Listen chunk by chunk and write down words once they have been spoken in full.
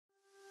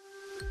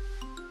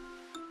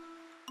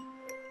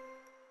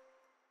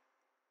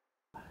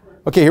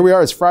Okay, here we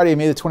are. It's Friday,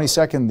 May the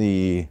 22nd.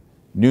 The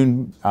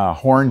noon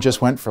horn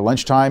just went for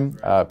lunchtime.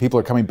 People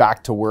are coming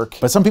back to work,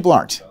 but some people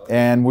aren't.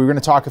 And we're going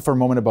to talk for a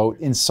moment about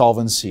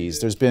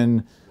insolvencies. There's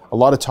been a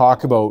lot of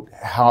talk about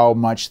how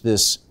much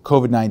this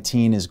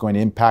COVID-19 is going to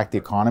impact the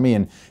economy.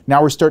 And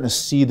now we're starting to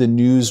see the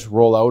news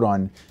roll out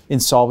on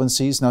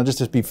insolvencies. Now,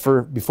 just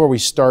before we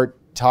start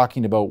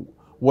talking about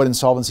what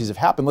insolvencies have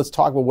happened, let's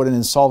talk about what an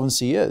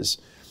insolvency is.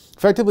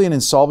 Effectively, an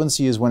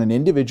insolvency is when an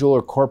individual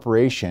or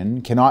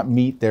corporation cannot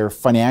meet their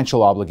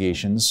financial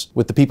obligations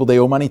with the people they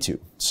owe money to.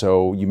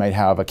 So you might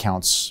have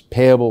accounts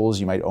payables,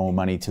 you might owe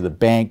money to the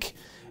bank.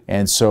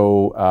 And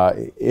so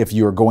if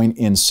you're going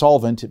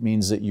insolvent, it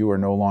means that you are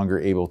no longer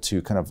able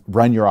to kind of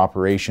run your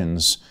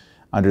operations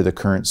under the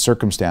current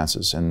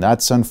circumstances. And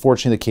that's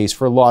unfortunately the case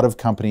for a lot of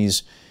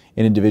companies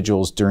and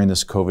individuals during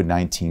this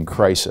COVID-19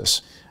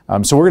 crisis.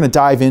 So we're going to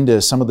dive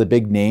into some of the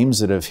big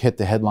names that have hit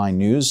the headline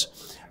news.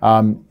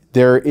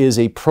 There is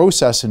a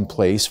process in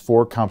place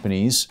for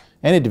companies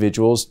and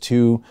individuals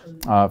to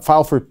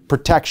file for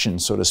protection,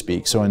 so to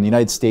speak. So in the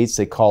United States,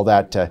 they call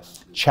that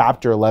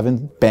Chapter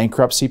 11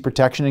 bankruptcy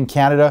protection. In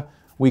Canada,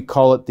 we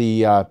call it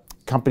the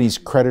Companies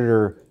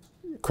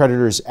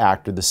Creditors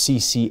Act, or the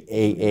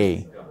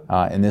CCAA.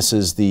 And this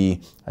is the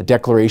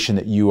declaration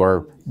that you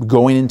are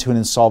going into an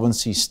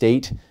insolvency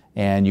state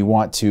and you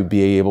want to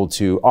be able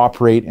to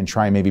operate and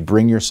try and maybe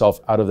bring yourself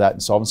out of that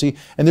insolvency.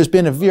 And there's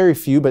been a very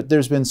few, but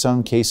there's been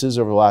some cases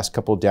over the last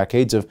couple of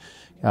decades of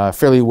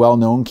fairly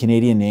well-known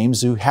Canadian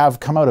names who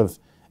have come out of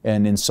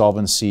an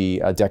insolvency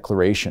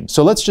declaration.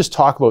 So let's just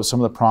talk about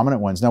some of the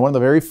prominent ones. Now, one of the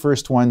very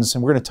first ones,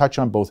 and we're going to touch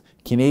on both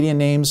Canadian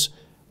names,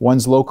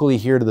 ones locally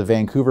here to the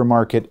Vancouver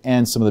market,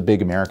 and some of the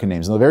big American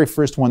names. And the very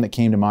first one that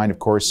came to mind, of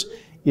course,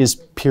 is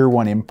Pier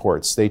 1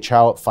 Imports. They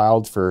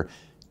filed for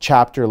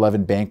Chapter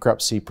 11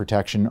 bankruptcy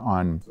protection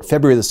on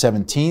February the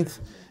 17th,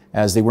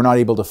 as they were not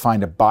able to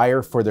find a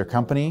buyer for their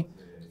company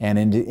and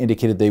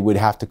indicated they would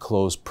have to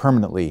close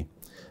permanently.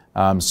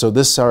 So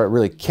this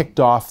really kicked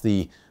off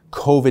the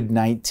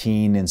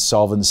COVID-19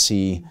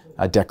 insolvency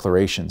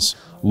declarations.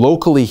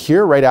 Locally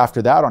here, right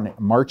after that, on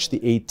March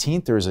the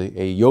 18th, there was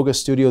a yoga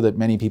studio that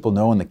many people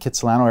know in the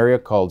Kitsilano area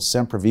called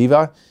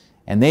Semperviva,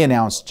 and they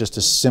announced just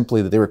as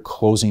simply that they were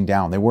closing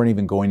down. They weren't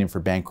even going in for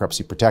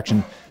bankruptcy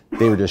protection.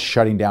 They were just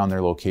shutting down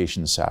their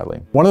locations, sadly.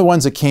 One of the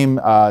ones that came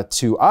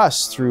to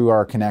us through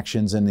our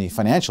connections in the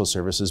financial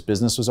services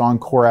business was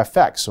Encore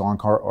FX. So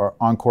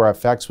Encore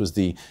FX was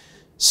the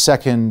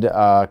second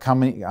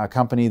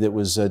company that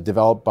was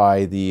developed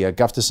by the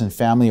Gustafson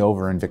family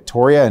over in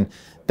Victoria. And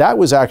that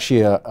was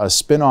actually a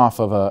spin-off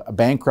of a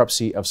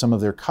bankruptcy of some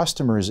of their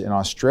customers in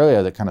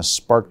Australia that kind of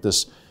sparked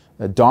this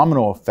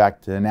domino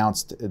effect that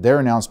announced their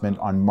announcement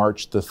on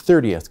March the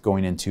 30th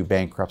going into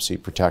bankruptcy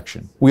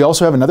protection. We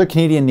also have another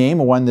Canadian name,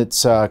 one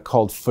that's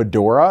called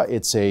Fedora.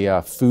 It's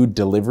a food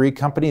delivery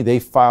company. They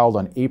filed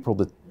on April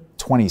the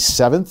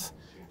 27th,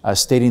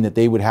 stating that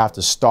they would have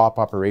to stop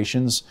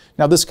operations.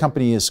 Now, this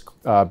company has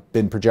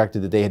been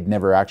projected that they had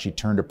never actually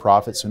turned a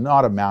profit, so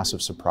not a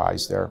massive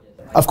surprise there.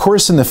 Of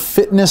course, in the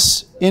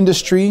fitness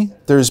industry,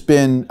 there's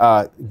been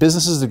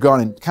businesses that have gone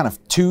in kind of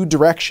two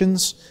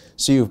directions.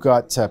 So you've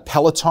got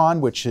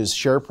Peloton, which his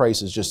share price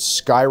has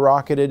just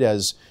skyrocketed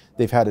as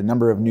they've had a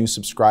number of new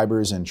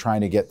subscribers and trying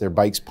to get their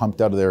bikes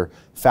pumped out of their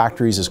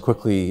factories as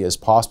quickly as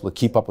possible to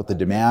keep up with the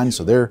demand.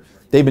 So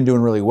they've been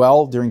doing really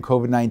well during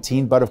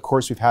COVID-19. But of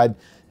course, we've had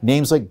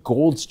names like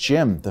Gold's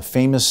Gym, the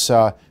famous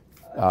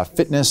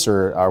fitness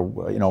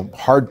or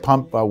hard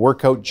pump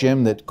workout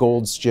gym. That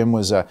Gold's Gym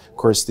was, of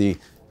course, the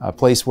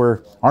place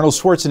where Arnold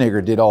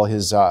Schwarzenegger did all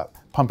his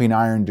pumping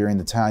iron during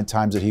the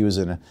times that he was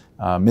in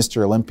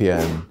Mr.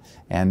 Olympia.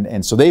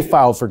 And so they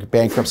filed for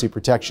bankruptcy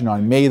protection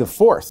on May the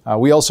 4th.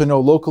 We also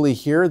know locally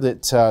here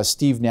that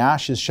Steve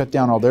Nash has shut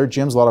down all their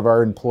gyms. A lot of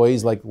our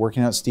employees like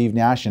working out Steve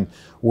Nash, and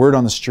word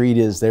on the street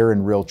is they're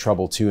in real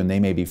trouble too, and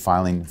they may be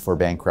filing for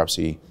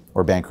bankruptcy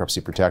or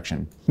bankruptcy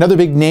protection. Another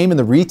big name in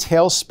the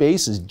retail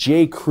space is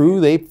J.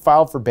 Crew. They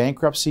filed for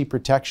bankruptcy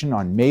protection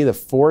on May the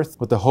 4th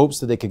with the hopes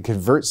that they could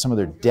convert some of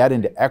their debt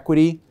into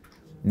equity.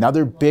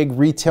 Another big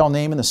retail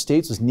name in the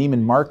States was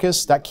Neiman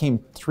Marcus. That came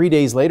 3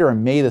 days later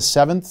on May the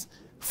 7th,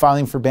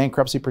 filing for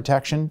bankruptcy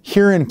protection.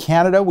 Here in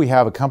Canada, we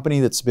have a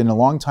company that's been a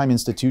long-time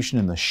institution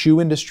in the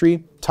shoe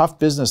industry. Tough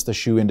business, the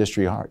shoe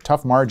industry,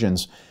 tough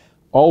margins.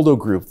 Aldo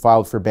Group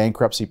filed for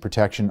bankruptcy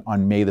protection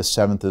on May the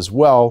 7th as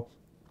well,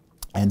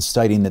 and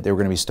citing that they were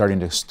going to be starting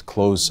to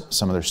close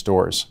some of their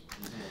stores.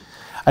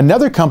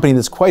 Another company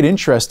that's quite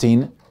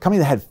interesting, a company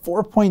that had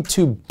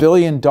 $4.2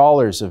 billion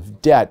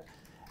of debt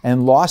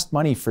and lost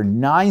money for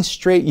 9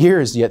 straight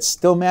years, yet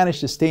still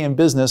managed to stay in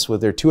business with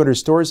their 200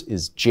 stores,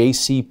 is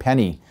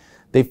JCPenney.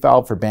 They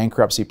filed for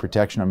bankruptcy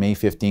protection on May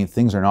 15th.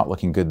 Things are not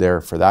looking good there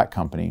for that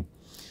company.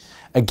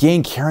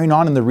 Again, carrying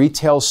on in the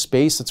retail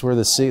space, that's where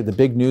the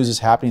big news is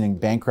happening in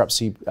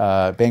bankruptcies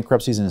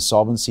and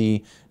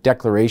insolvency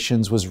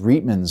declarations, was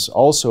Reitmans,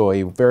 also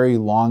a very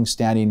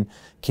long-standing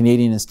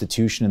Canadian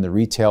institution in the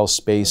retail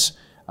space.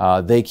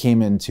 They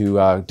came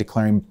into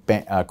declaring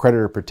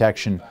creditor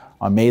protection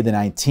on May the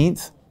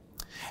 19th.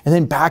 And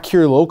then back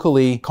here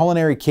locally,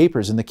 Culinary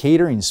Capers in the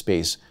catering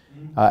space.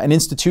 An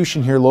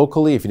institution here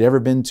locally, if you'd ever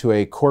been to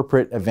a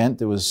corporate event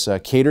that was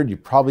catered,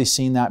 you've probably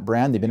seen that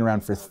brand. They've been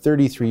around for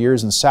 33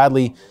 years, and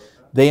sadly,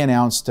 they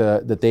announced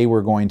that they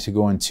were going to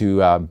go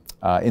into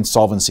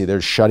insolvency.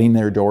 They're shutting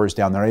their doors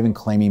down. They're not even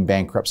claiming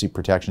bankruptcy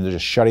protection. They're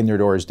just shutting their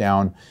doors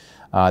down.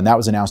 And that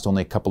was announced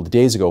only a couple of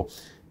days ago.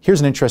 Here's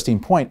an interesting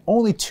point.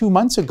 Only 2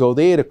 months ago,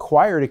 they had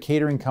acquired a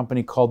catering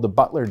company called The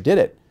Butler Did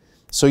It.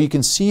 So you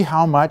can see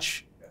how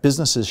much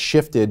businesses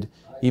shifted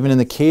even in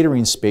the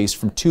catering space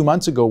from 2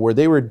 months ago, where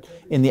they were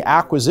in the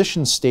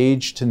acquisition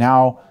stage to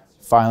now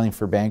filing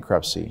for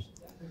bankruptcy.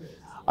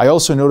 I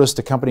also noticed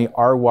the company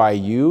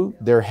RYU,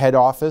 their head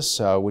office,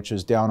 which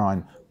is down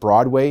on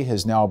Broadway,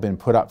 has now been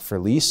put up for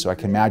lease. So I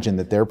can imagine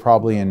that they're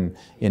probably in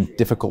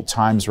difficult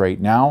times right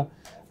now.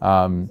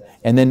 And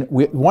then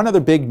one other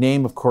big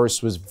name, of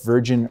course, was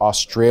Virgin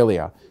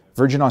Australia.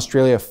 Virgin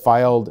Australia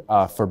filed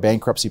for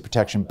bankruptcy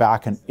protection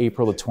back on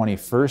April the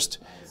 21st.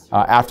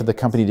 After the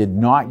company did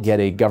not get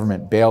a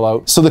government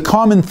bailout. So the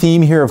common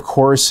theme here, of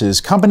course, is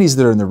companies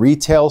that are in the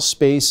retail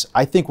space.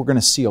 I think we're going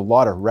to see a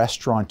lot of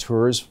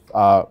restaurateurs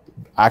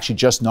actually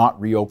just not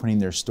reopening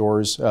their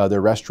stores, their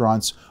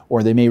restaurants,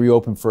 or they may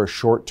reopen for a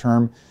short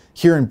term.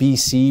 Here in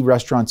BC,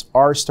 restaurants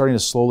are starting to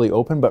slowly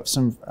open, but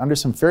under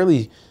some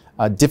fairly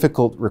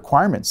difficult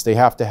requirements. They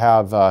have to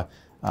have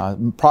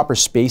proper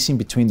spacing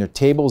between their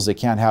tables. They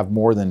can't have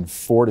more than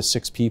 4 to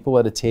 6 people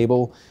at a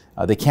table.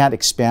 They can't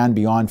expand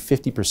beyond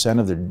 50%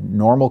 of their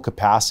normal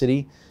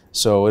capacity.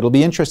 So it'll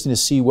be interesting to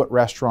see what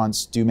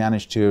restaurants do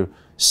manage to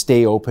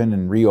stay open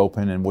and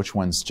reopen, and which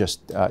ones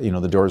just,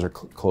 the doors are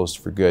closed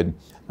for good.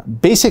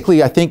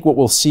 Basically, I think what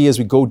we'll see as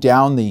we go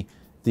down down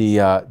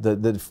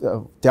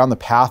the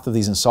path of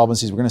these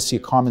insolvencies, we're going to see a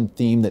common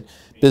theme that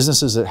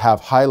businesses that have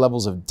high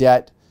levels of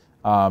debt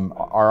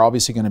are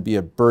obviously going to be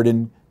a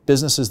burden.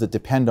 Businesses that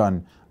depend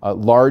on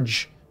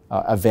large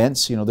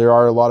events, there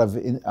are a lot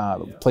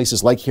of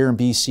places like here in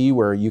BC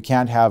where you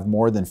can't have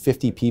more than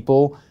 50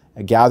 people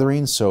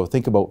gatherings. So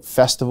think about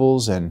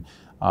festivals and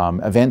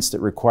events that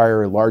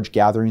require large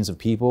gatherings of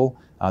people.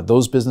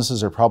 Those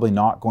businesses are probably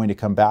not going to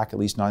come back, at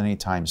least not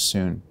anytime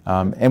soon.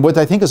 And what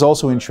I think is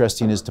also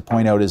interesting is to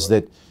point out is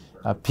that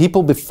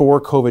people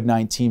before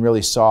COVID-19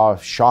 really saw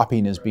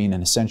shopping as being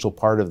an essential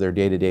part of their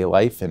day-to-day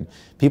life, and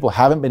people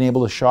haven't been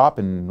able to shop,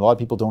 and a lot of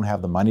people don't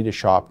have the money to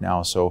shop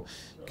now. So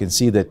you can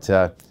see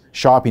that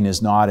shopping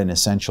is not an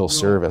essential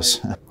service.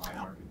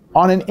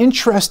 On an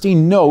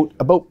interesting note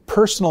about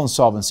personal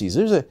insolvencies,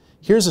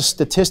 here's a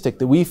statistic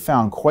that we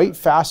found quite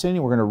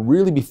fascinating. We're going to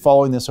really be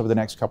following this over the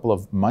next couple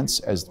of months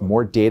as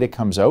more data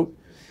comes out.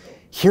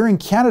 Here in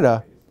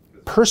Canada,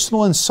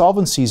 personal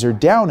insolvencies are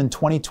down in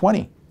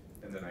 2020.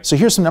 So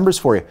here's some numbers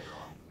for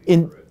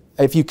you.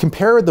 If you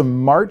compare the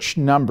March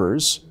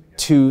numbers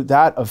to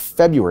that of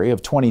February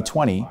of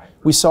 2020,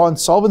 we saw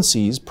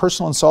insolvencies,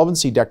 personal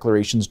insolvency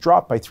declarations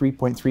drop by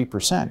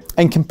 3.3%.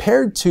 And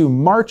compared to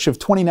March of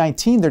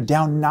 2019, they're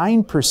down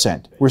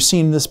 9%. We're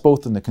seeing this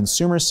both on the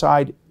consumer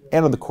side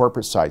and on the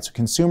corporate side. So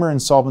consumer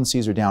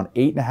insolvencies are down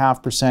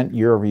 8.5%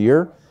 year over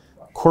year.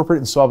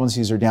 Corporate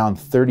insolvencies are down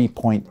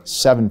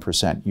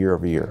 30.7% year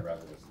over year.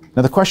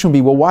 Now the question would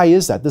be, well, why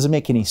is that? Doesn't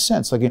make any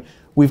sense. Like,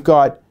 we've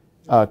got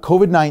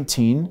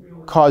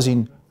COVID-19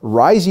 causing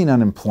rising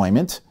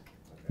unemployment,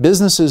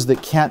 businesses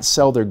that can't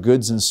sell their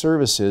goods and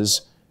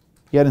services,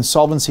 yet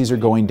insolvencies are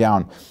going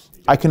down.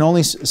 I can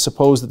only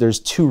suppose that there's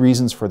two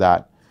reasons for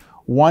that.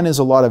 One is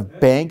a lot of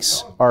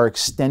banks are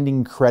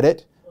extending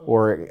credit,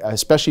 or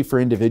especially for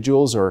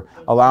individuals, or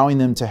allowing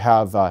them to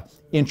have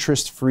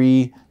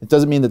interest-free. It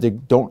doesn't mean that they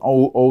don't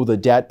owe the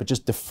debt, but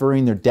just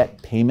deferring their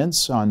debt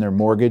payments on their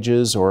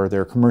mortgages or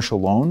their commercial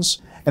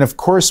loans. And of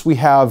course, we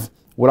have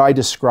what I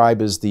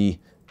describe as the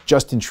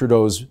Justin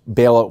Trudeau's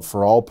Bailout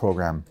for All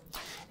program.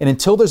 And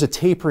until there's a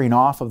tapering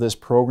off of this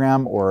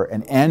program, or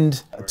an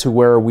end to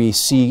where we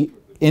see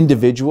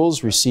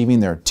individuals receiving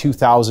their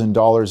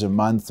 $2,000 a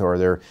month, or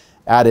their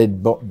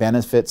added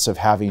benefits of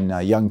having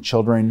young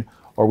children,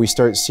 or we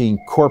start seeing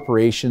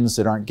corporations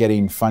that aren't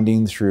getting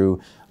funding through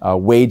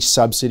wage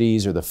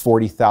subsidies or the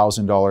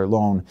 $40,000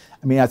 loan.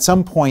 I mean, at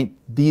some point,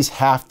 these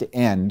have to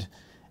end.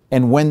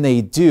 And when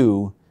they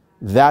do,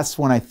 that's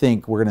when I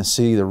think we're going to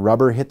see the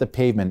rubber hit the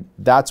pavement.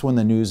 That's when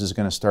the news is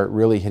going to start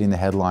really hitting the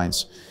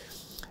headlines.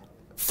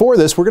 For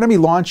this, we're going to be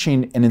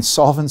launching an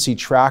insolvency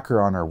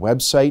tracker on our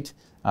website.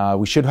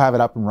 We should have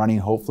it up and running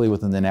hopefully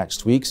within the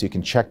next week, so you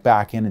can check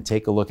back in and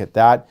take a look at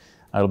that.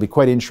 It'll be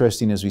quite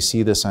interesting as we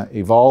see this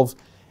evolve.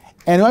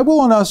 And I will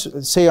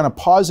also say, on a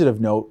positive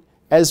note,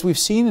 as we've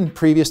seen in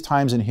previous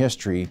times in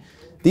history,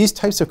 these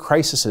types of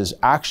crises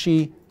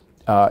actually,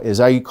 as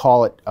I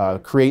call it,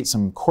 create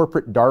some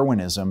corporate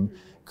Darwinism,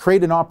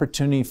 create an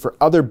opportunity for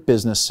other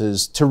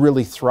businesses to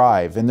really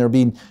thrive. And there'll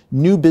be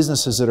new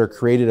businesses that are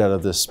created out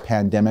of this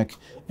pandemic,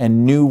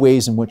 and new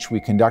ways in which we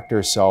conduct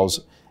ourselves,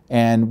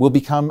 and we'll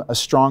become a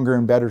stronger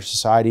and better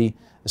society,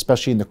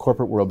 especially in the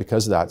corporate world,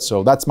 because of that.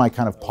 So that's my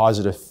kind of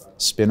positive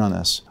spin on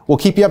this. We'll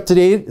keep you up to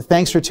date.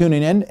 Thanks for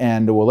tuning in,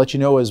 and we'll let you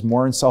know as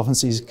more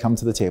insolvencies come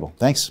to the table.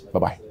 Thanks.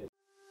 Bye-bye.